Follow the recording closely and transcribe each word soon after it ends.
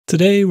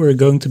Today we're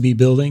going to be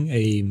building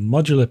a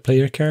modular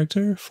player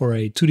character for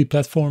a 2D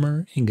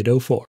platformer in Godot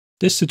 4.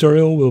 This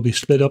tutorial will be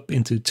split up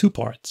into two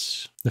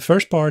parts. The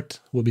first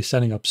part will be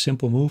setting up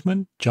simple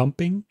movement,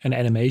 jumping and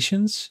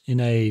animations in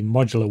a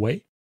modular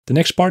way. The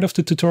next part of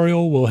the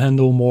tutorial will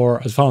handle more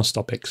advanced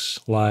topics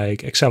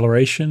like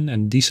acceleration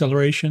and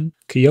deceleration,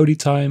 coyote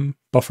time,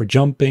 buffer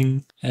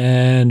jumping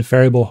and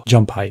variable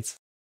jump height.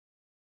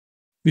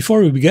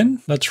 Before we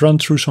begin, let's run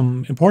through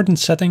some important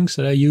settings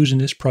that I use in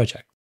this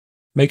project.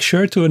 Make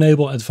sure to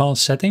enable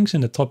advanced settings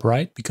in the top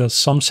right because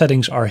some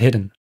settings are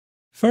hidden.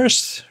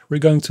 First, we're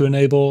going to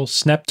enable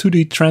snap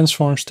 2D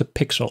transforms to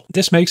pixel.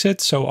 This makes it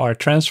so our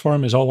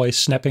transform is always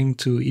snapping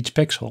to each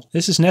pixel.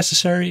 This is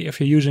necessary if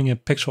you're using a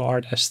pixel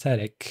art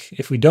aesthetic.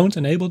 If we don't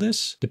enable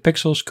this, the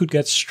pixels could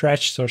get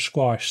stretched or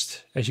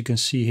squashed, as you can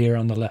see here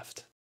on the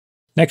left.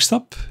 Next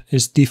up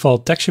is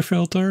default texture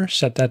filter,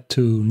 set that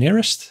to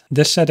nearest.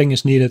 This setting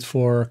is needed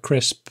for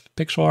crisp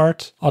pixel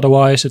art,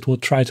 otherwise it will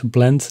try to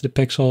blend the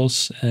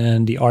pixels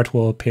and the art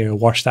will appear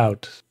washed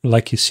out,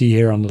 like you see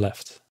here on the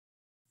left.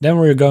 Then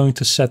we're going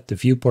to set the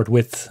viewport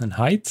width and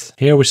height.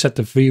 Here we set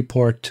the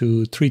viewport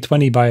to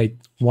 320 by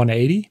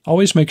 180.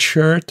 Always make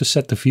sure to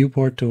set the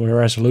viewport to a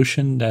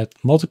resolution that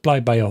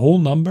multiplied by a whole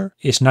number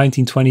is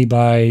 1920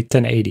 by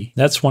 1080.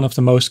 That's one of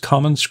the most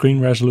common screen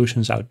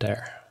resolutions out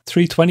there.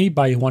 320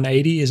 by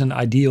 180 is an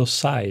ideal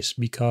size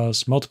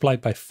because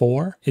multiplied by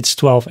 4, it's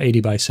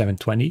 1280 by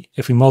 720.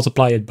 If we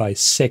multiply it by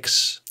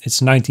 6,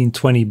 it's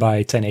 1920 by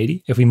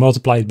 1080. If we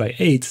multiply it by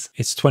 8,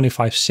 it's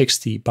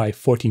 2560 by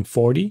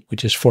 1440,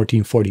 which is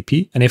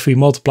 1440p. And if we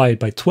multiply it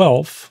by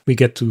 12, we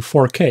get to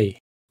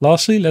 4K.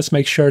 Lastly, let's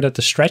make sure that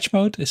the stretch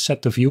mode is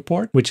set to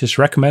viewport, which is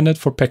recommended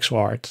for pixel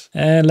art.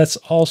 And let's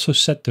also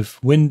set the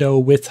window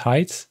width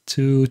height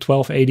to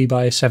 1280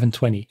 by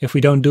 720. If we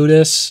don't do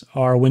this,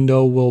 our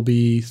window will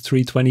be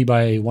 320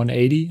 by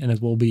 180 and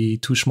it will be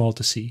too small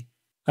to see.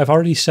 I've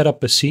already set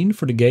up a scene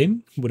for the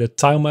game with a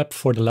tile map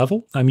for the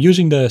level. I'm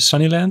using the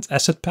SunnyLand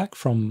asset pack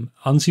from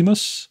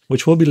Ansimuz,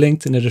 which will be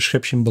linked in the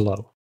description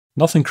below.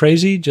 Nothing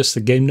crazy, just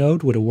a game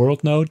node with a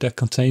world node that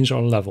contains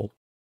our level.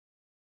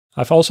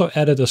 I've also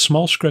added a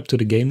small script to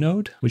the game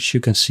node, which you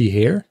can see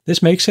here.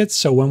 This makes it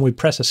so when we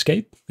press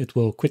escape, it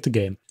will quit the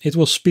game. It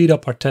will speed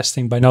up our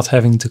testing by not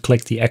having to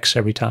click the X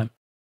every time.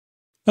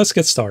 Let's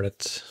get started.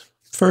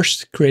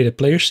 First, create a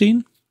player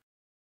scene.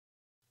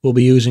 We'll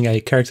be using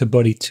a character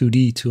body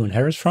 2D to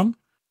inherit from.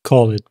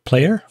 Call it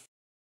player.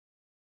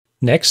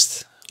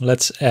 Next,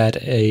 let's add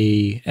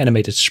a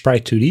animated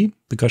sprite 2D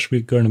because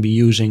we're going to be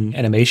using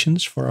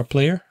animations for our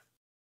player.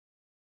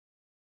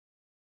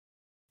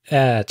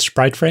 Add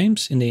sprite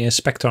frames in the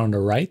inspector on the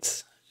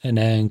right and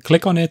then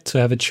click on it to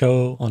have it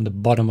show on the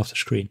bottom of the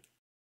screen.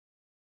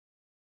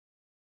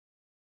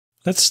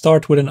 Let's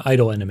start with an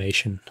idle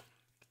animation.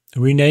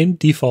 Rename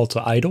default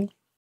to idle.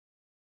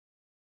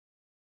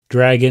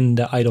 Drag in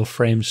the idle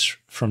frames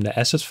from the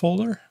assets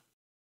folder.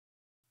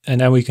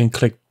 And then we can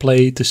click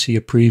play to see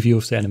a preview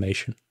of the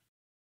animation.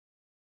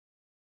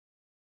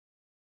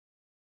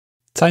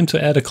 Time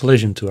to add a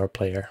collision to our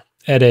player.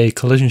 Add a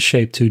collision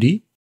shape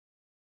 2D.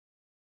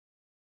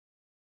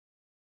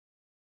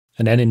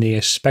 And then in the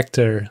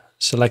inspector,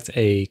 select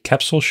a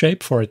capsule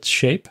shape for its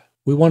shape.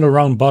 We want a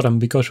round bottom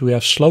because we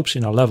have slopes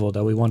in our level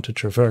that we want to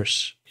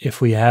traverse.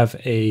 If we have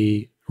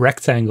a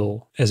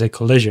rectangle as a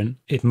collision,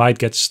 it might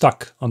get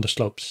stuck on the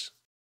slopes.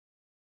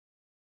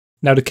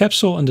 Now the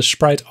capsule and the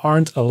sprite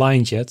aren't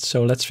aligned yet,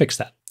 so let's fix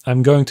that.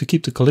 I'm going to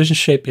keep the collision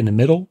shape in the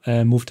middle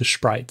and move the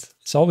sprite.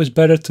 It's always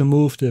better to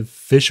move the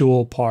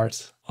visual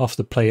part of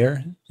the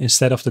player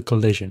instead of the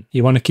collision.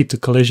 You want to keep the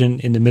collision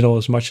in the middle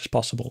as much as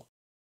possible.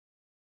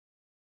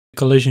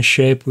 Collision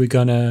shape, we're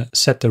gonna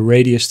set the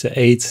radius to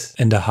 8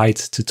 and the height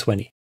to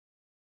 20.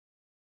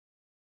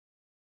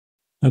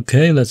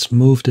 Okay, let's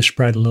move the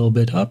sprite a little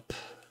bit up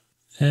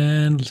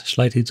and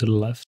slightly to the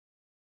left.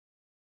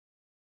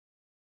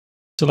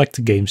 Select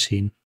the game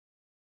scene.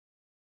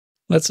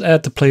 Let's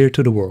add the player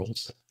to the world.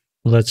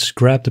 Let's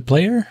grab the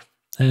player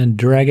and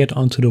drag it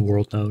onto the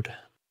world node.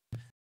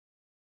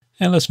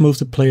 And let's move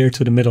the player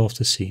to the middle of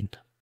the scene.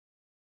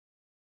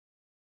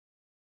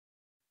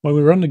 When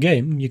we run the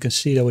game, you can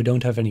see that we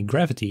don't have any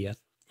gravity yet.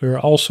 We're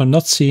also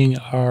not seeing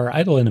our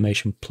idle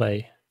animation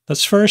play.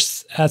 Let's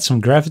first add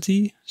some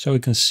gravity so we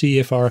can see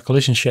if our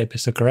collision shape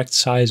is the correct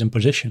size and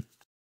position.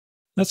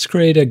 Let's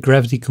create a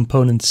gravity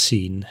component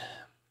scene.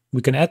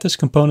 We can add this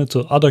component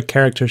to other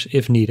characters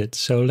if needed,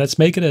 so let's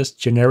make it as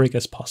generic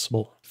as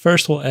possible.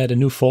 First we'll add a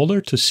new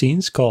folder to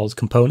scenes called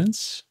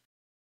components.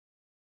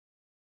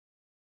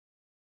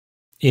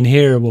 In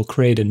here we'll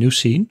create a new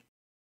scene.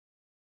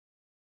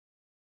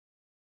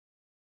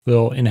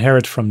 We'll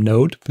inherit from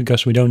node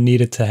because we don't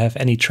need it to have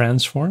any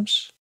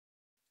transforms.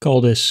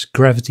 Call this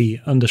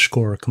gravity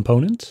underscore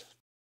component.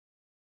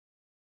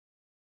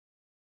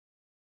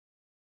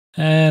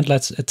 And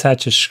let's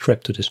attach a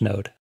script to this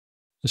node.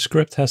 The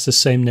script has the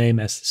same name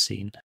as the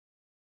scene.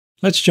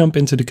 Let's jump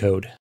into the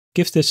code.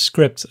 Give this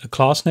script a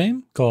class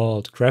name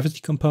called gravity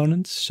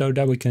component so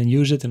that we can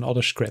use it in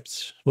other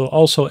scripts. We'll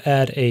also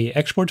add a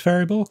export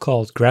variable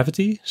called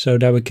gravity so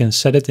that we can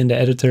set it in the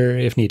editor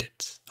if needed.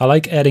 I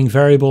like adding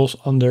variables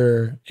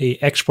under a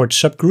export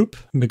subgroup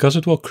because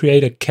it will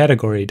create a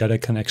category that I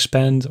can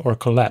expand or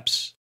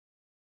collapse.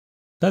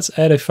 Let's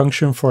add a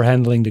function for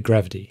handling the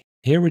gravity.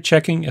 Here we're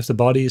checking if the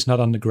body is not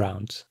on the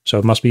ground, so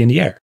it must be in the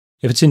air.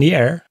 If it's in the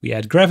air, we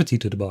add gravity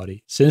to the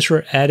body. Since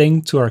we're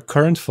adding to our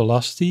current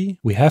velocity,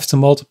 we have to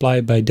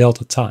multiply by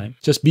delta time.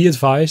 Just be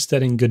advised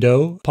that in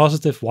Godot,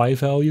 positive y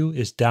value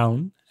is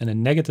down and a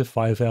negative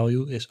y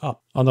value is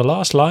up. On the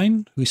last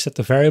line, we set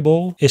the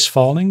variable is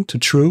falling to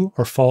true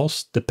or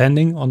false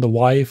depending on the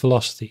y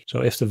velocity.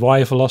 So if the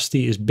y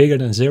velocity is bigger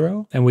than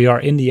 0 and we are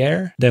in the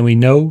air, then we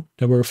know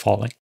that we're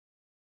falling.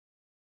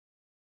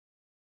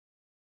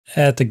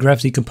 Add the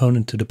gravity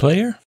component to the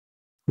player.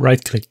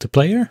 Right-click the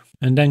player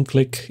and then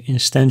click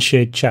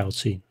Instantiate Child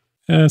Scene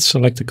and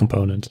select the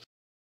component.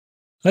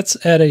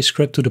 Let's add a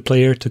script to the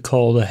player to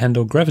call the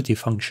handle gravity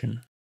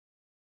function.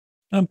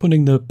 I'm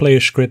putting the player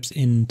script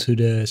into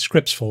the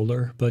scripts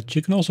folder, but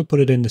you can also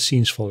put it in the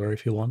scenes folder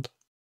if you want.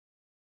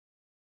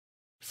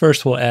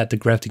 First we'll add the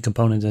gravity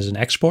component as an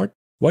export.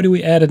 Why do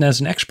we add it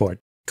as an export?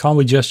 Can't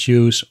we just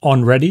use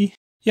onReady?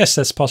 Yes,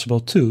 that's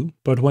possible too,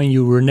 but when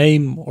you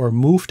rename or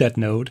move that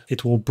node,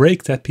 it will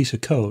break that piece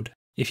of code.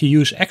 If you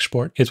use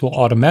export, it will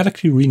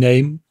automatically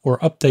rename or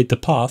update the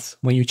path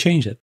when you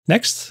change it.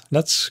 Next,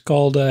 let's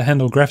call the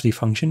handle gravity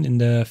function in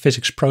the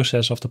physics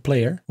process of the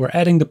player. We're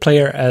adding the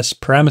player as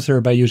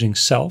parameter by using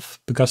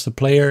self, because the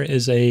player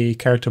is a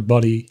character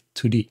body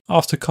 2D.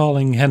 After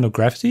calling handle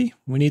gravity,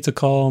 we need to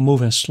call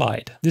move and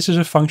slide. This is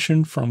a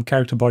function from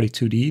character body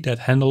 2D that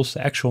handles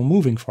the actual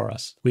moving for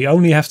us. We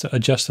only have to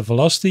adjust the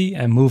velocity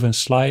and move and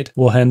slide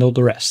will handle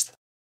the rest.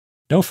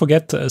 Don't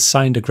forget to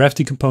assign the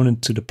gravity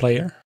component to the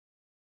player.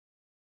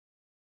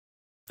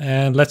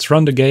 And let's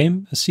run the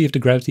game and see if the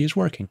gravity is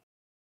working.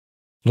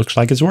 Looks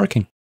like it's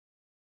working.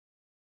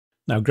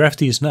 Now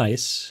gravity is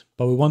nice,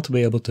 but we want to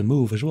be able to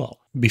move as well.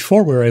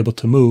 Before we're able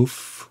to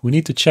move, we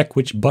need to check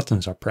which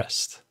buttons are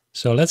pressed.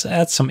 So let's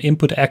add some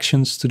input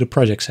actions to the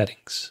project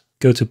settings.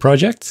 Go to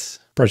Project,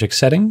 Project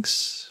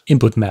Settings,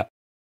 Input Map.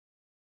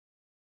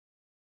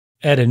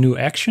 Add a new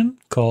action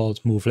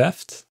called Move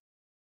Left.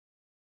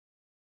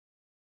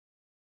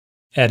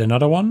 Add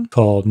another one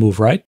called Move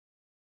Right.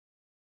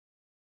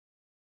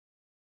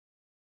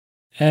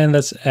 And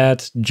let's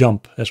add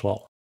jump as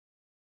well.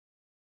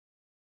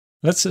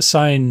 Let's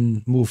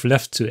assign move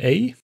left to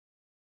A,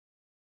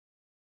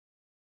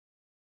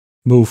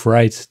 move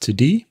right to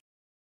D,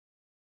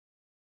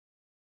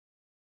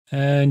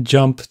 and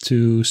jump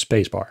to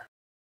spacebar.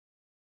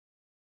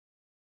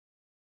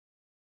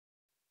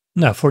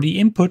 Now for the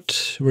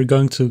input, we're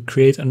going to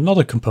create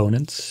another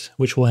component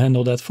which will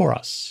handle that for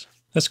us.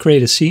 Let's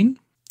create a scene,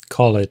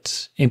 call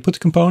it input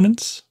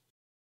component.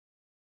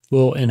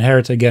 We'll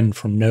inherit again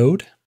from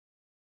node.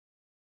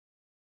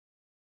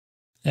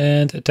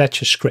 And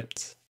attach a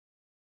script.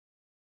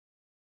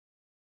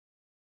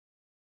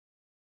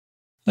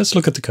 Let's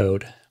look at the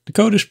code. The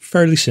code is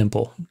fairly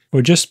simple.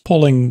 We're just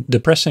pulling the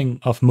pressing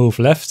of move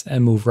left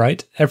and move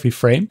right every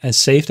frame and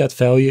save that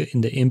value in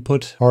the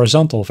input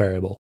horizontal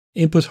variable.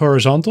 Input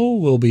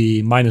horizontal will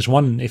be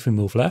 -1 if we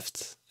move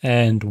left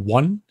and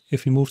 1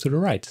 if we move to the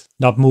right.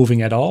 Not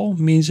moving at all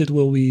means it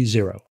will be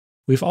 0.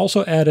 We've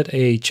also added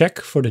a check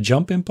for the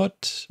jump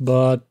input,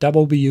 but that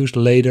will be used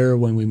later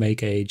when we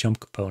make a jump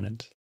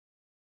component.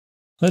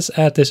 Let's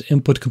add this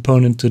input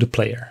component to the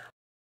player.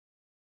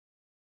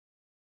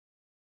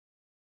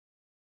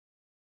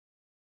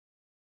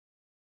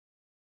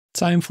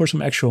 Time for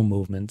some actual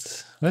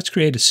movement. Let's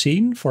create a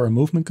scene for a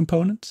movement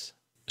component.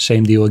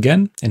 Same deal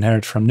again,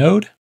 inherit from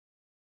node.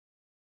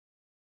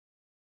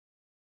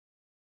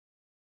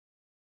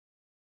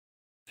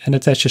 And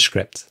attach a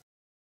script.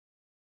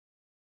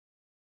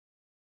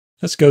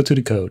 Let's go to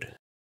the code.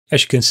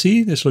 As you can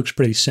see, this looks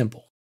pretty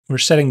simple. We're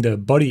setting the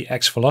body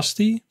x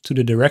velocity to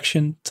the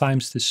direction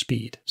times the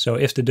speed. So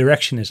if the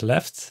direction is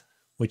left,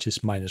 which is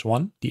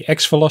 -1, the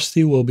x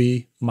velocity will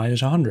be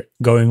 -100.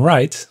 Going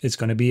right, it's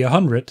going to be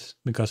 100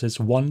 because it's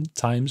 1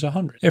 times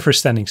 100. If we're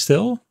standing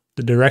still,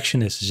 the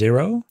direction is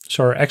 0,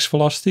 so our x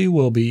velocity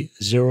will be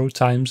 0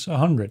 times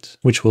 100,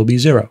 which will be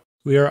 0.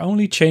 We are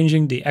only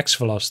changing the x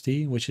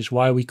velocity, which is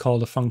why we call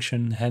the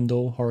function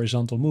handle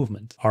horizontal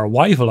movement. Our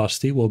y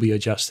velocity will be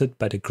adjusted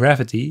by the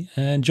gravity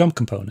and jump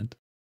component.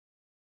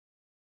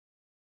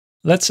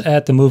 Let's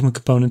add the movement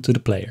component to the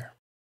player.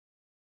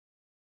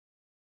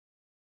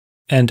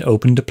 And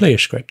open the player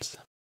script.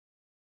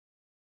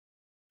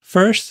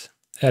 First,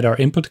 add our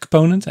input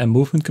component and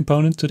movement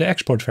component to the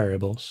export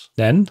variables.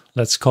 Then,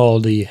 let's call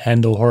the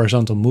handle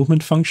horizontal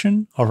movement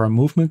function of our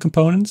movement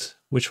component,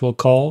 which we'll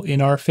call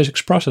in our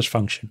physics process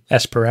function.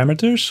 As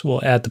parameters,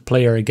 we'll add the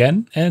player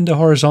again and the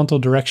horizontal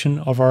direction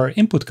of our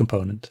input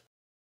component.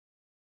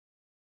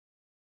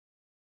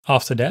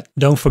 After that,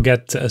 don't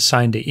forget to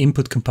assign the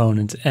input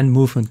component and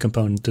movement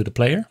component to the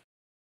player.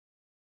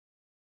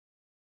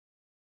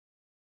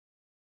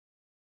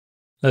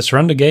 Let's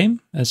run the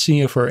game and see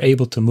if we're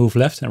able to move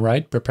left and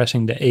right by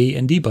pressing the A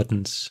and D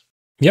buttons.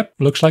 Yep,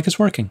 looks like it's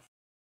working.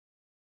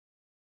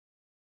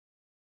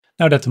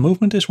 Now that the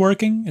movement is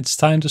working, it's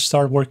time to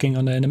start working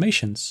on the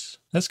animations.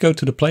 Let's go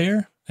to the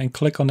player and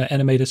click on the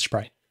animated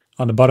sprite.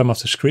 On the bottom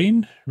of the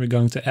screen, we're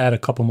going to add a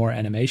couple more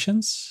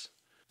animations.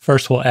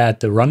 First, we'll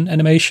add the run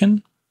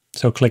animation.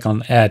 So click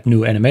on Add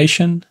New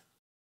Animation,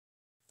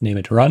 name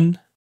it Run.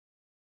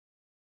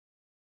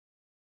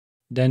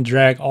 Then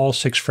drag all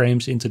 6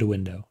 frames into the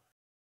window.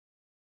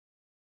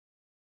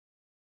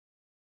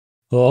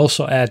 We'll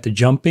also add the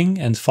jumping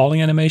and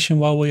falling animation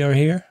while we are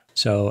here.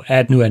 So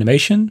add new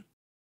animation,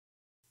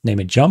 name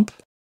it Jump,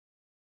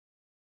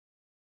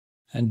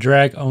 and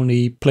drag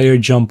only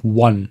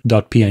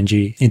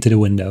playerjump1.png into the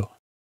window.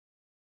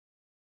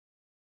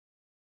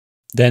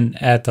 Then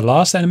add the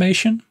last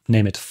animation,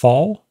 name it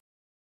Fall,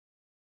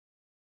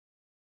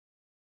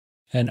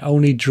 and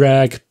only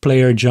drag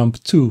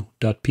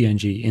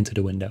playerjump2.png into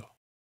the window.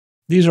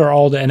 These are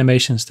all the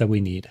animations that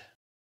we need.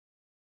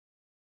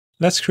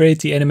 Let's create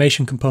the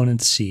animation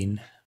component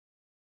scene.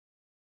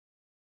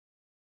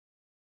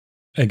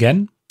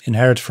 Again,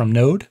 inherit from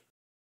node,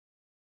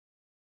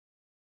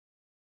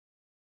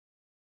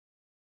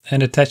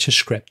 and attach a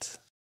script.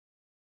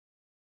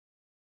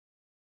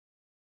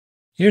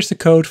 Here's the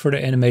code for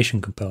the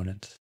animation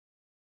component.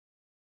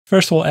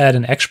 First, we'll add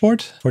an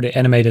export for the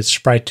animated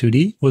sprite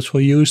 2D, which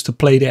we'll use to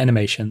play the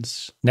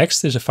animations.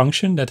 Next is a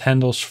function that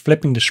handles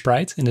flipping the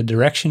sprite in the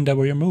direction that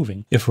we are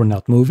moving. If we're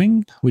not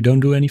moving, we don't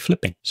do any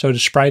flipping. So the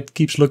sprite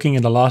keeps looking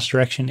in the last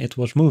direction it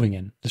was moving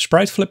in. The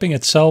sprite flipping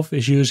itself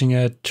is using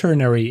a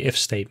ternary if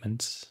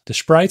statement. The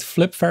sprite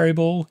flip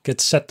variable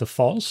gets set to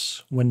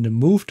false when the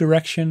move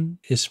direction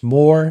is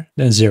more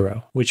than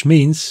 0, which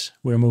means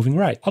we're moving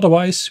right.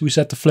 Otherwise, we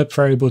set the flip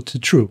variable to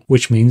true,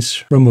 which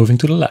means we're moving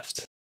to the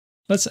left.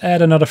 Let's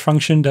add another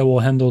function that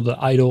will handle the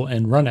idle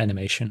and run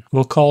animation.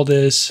 We'll call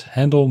this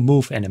handle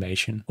move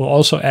animation. We'll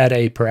also add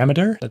a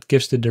parameter that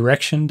gives the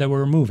direction that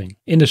we're moving.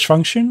 In this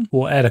function,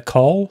 we'll add a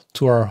call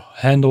to our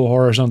handle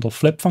horizontal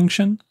flip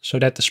function so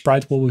that the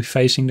sprite will be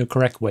facing the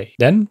correct way.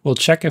 Then we'll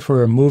check if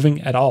we're moving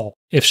at all.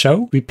 If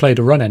so, we play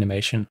the run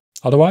animation.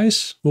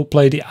 Otherwise, we'll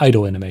play the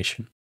idle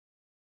animation.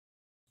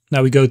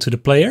 Now we go to the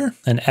player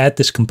and add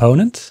this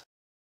component.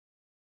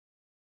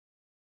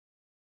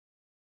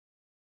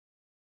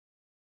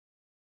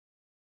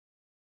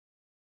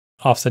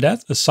 After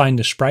that, assign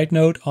the sprite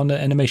node on the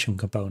animation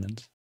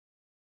component.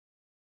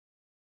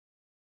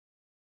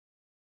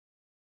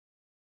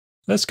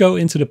 Let's go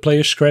into the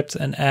player script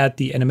and add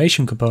the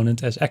animation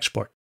component as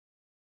export.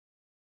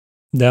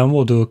 Then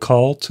we'll do a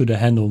call to the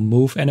handle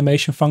move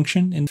animation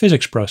function in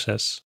physics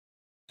process.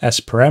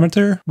 As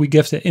parameter, we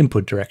give the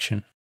input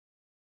direction.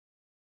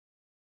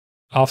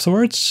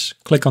 Afterwards,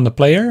 click on the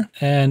player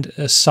and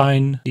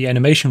assign the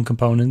animation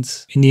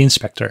component in the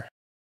inspector.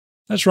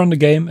 Let's run the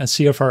game and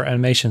see if our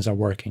animations are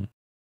working.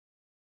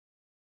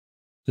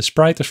 The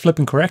sprite is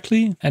flipping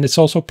correctly and it's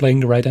also playing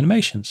the right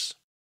animations.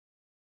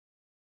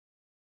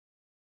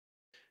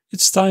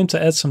 It's time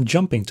to add some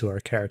jumping to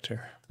our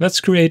character. Let's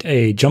create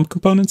a jump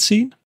component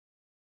scene.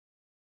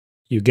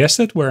 You guessed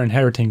it, we're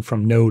inheriting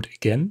from node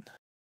again.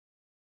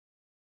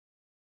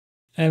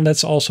 And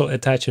let's also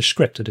attach a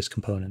script to this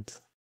component.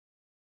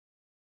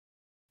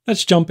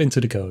 Let's jump into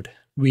the code.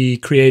 We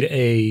create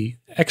an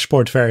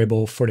export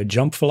variable for the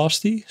jump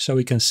velocity, so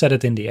we can set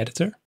it in the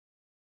editor.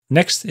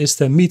 Next is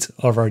the meat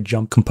of our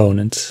jump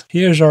component.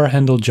 Here's our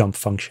handle jump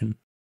function.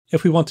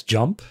 If we want to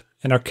jump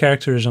and our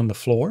character is on the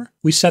floor,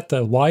 we set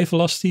the y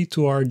velocity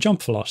to our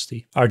jump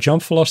velocity. Our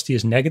jump velocity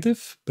is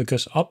negative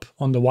because up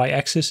on the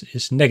y-axis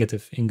is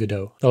negative in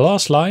Godot. The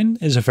last line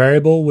is a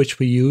variable which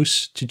we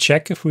use to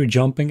check if we're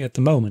jumping at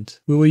the moment.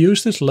 We will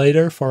use this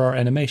later for our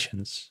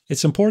animations.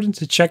 It's important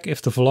to check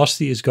if the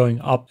velocity is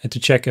going up and to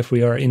check if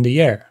we are in the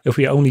air. If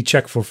we only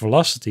check for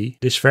velocity,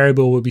 this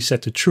variable will be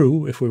set to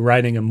true if we're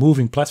riding a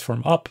moving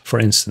platform up, for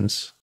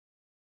instance.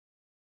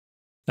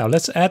 Now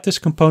let's add this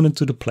component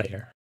to the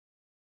player.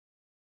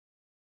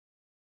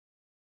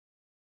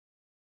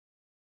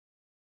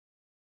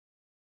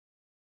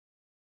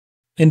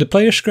 In the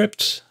player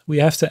script, we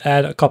have to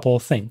add a couple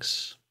of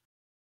things.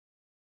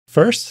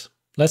 First,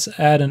 let's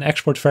add an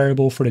export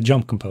variable for the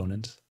jump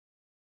component.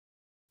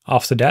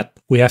 After that,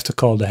 we have to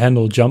call the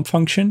handle jump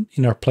function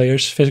in our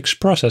player's physics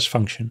process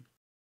function.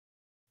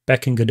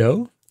 Back in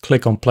Godot,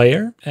 click on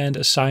player and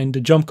assign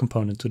the jump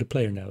component to the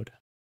player node.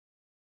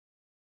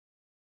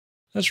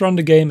 Let's run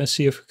the game and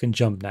see if we can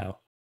jump now.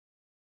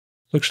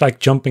 Looks like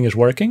jumping is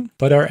working,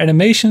 but our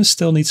animations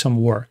still need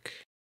some work.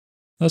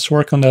 Let's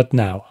work on that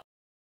now.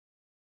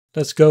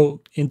 Let's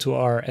go into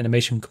our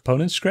animation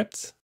component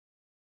script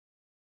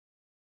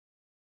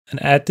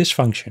and add this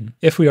function.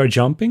 If we are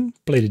jumping,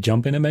 play the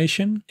jump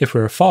animation. If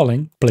we are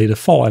falling, play the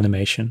fall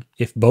animation.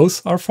 If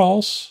both are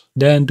false,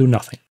 then do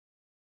nothing.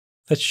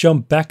 Let's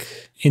jump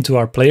back into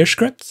our player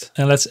script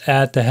and let's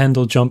add the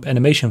handle jump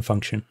animation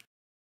function.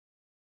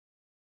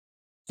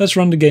 Let's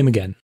run the game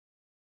again.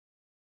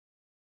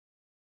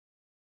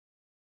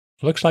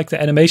 Looks like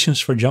the animations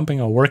for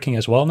jumping are working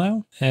as well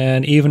now,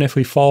 and even if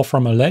we fall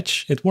from a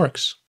ledge, it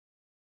works.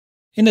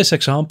 In this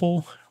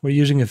example, we're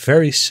using a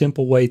very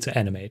simple way to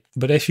animate,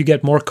 but if you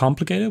get more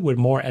complicated with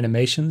more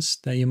animations,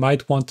 then you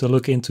might want to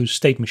look into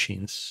state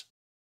machines.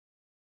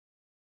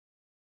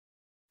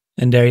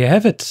 And there you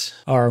have it,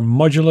 our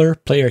modular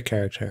player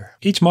character.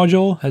 Each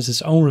module has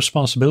its own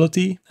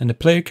responsibility, and the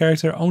player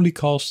character only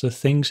calls the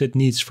things it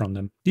needs from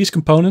them. These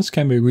components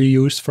can be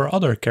reused for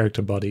other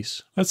character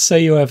bodies. Let's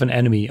say you have an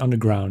enemy on the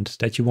ground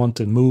that you want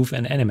to move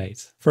and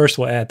animate. First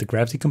we'll add the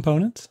gravity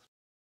component.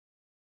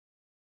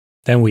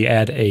 Then we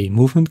add a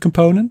movement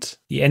component.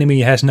 The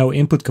enemy has no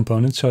input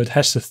component, so it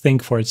has to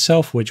think for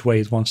itself which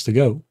way it wants to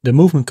go. The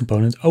movement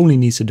component only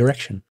needs a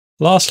direction.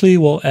 Lastly,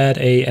 we'll add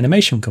an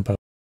animation component.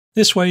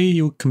 This way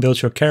you can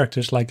build your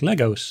characters like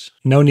Legos.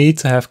 No need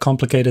to have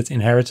complicated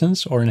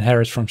inheritance or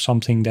inherit from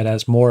something that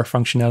has more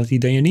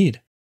functionality than you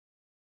need.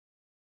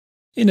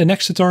 In the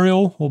next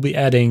tutorial, we'll be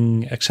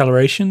adding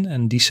acceleration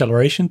and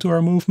deceleration to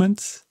our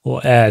movement.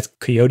 We'll add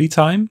coyote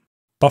time,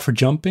 buffer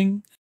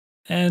jumping,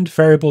 and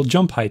variable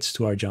jump heights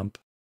to our jump.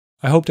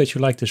 I hope that you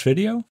liked this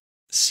video.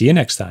 See you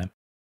next time.